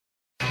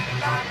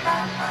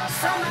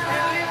Somebody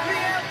lift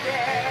me up there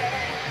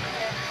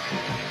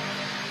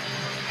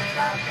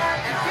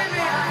and give me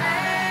a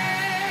hand.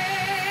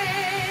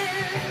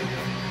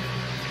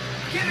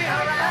 Give me a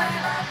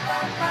ride.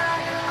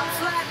 I'm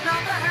sliding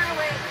off the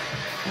highway.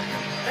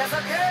 There's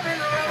a curve in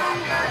the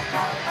road.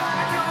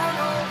 I don't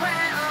know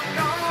where I'm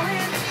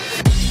going.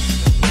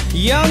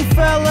 Young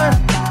fella,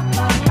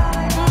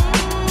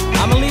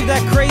 I'ma leave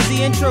that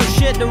crazy intro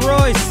shit to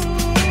Royce.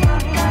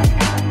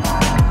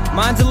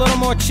 Mine's a little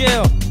more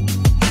chill.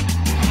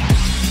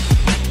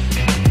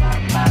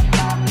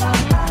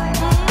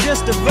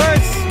 Just a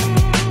verse,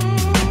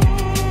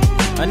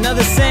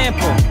 another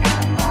sample.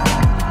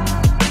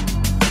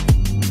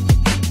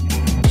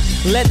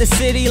 Let the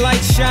city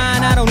lights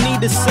shine, I don't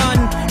need the sun.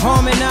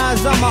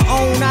 Harmonize on my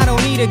own, I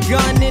don't need a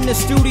gun. In the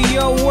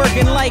studio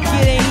working like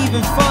it ain't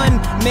even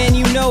fun. Man,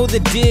 you know the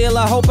deal,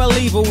 I hope I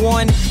leave a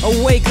one.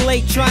 Awake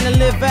late trying to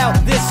live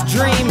out this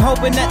dream,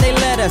 hoping that they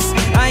let us.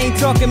 I ain't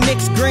talking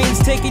mixed greens,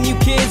 taking you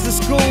kids to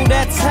school,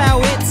 that's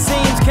how it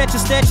seems. Catch a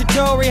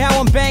statutory, how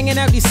I'm banging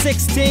out these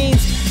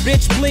 16s.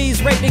 Bitch,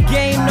 please, rate the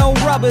game, no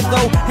rubber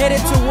though.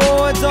 Headed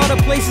towards all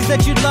the places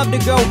that you'd love to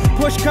go.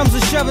 Push comes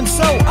to shoving,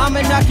 so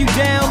I'ma knock you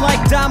down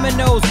like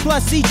dominoes.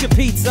 Plus eat your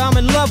pizza, I'm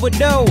in love with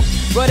dough.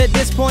 But at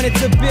this point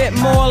it's a bit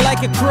more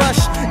like a crush.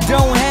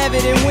 Don't have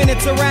it, and when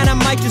it's around I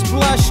might just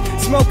blush.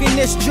 Smoking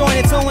this joint,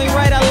 it's only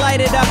right I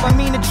light it up. I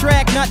mean the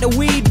track, not the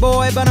weed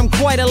boy, but I'm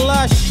quite a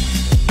lush.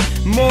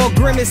 More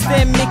grimace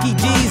than Mickey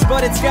D's,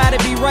 but it's gotta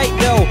be right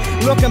though.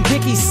 Look, I'm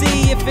picky,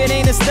 see if it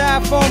ain't a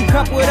styrofoam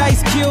cup with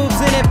ice cubes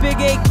in it.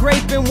 Big 8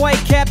 grape and white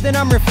cap, then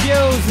I'm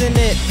refusing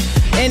it.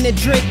 And the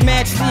drink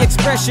match the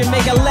expression,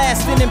 make a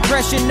lasting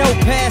impression, no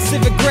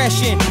passive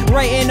aggression.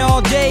 Writing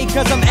all day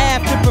cause I'm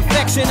after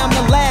perfection. I'm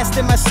the last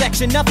in my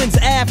section, nothing's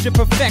after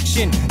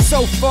perfection.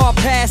 So far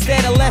past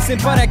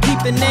adolescent, but I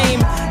keep the name.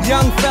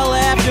 Young fella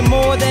after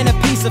more than a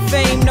piece of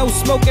fame. No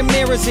smoke and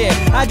mirrors here,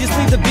 I just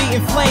leave the beat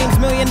in flames.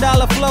 $1 million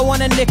flow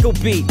on a nickel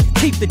beat,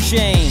 keep the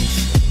change.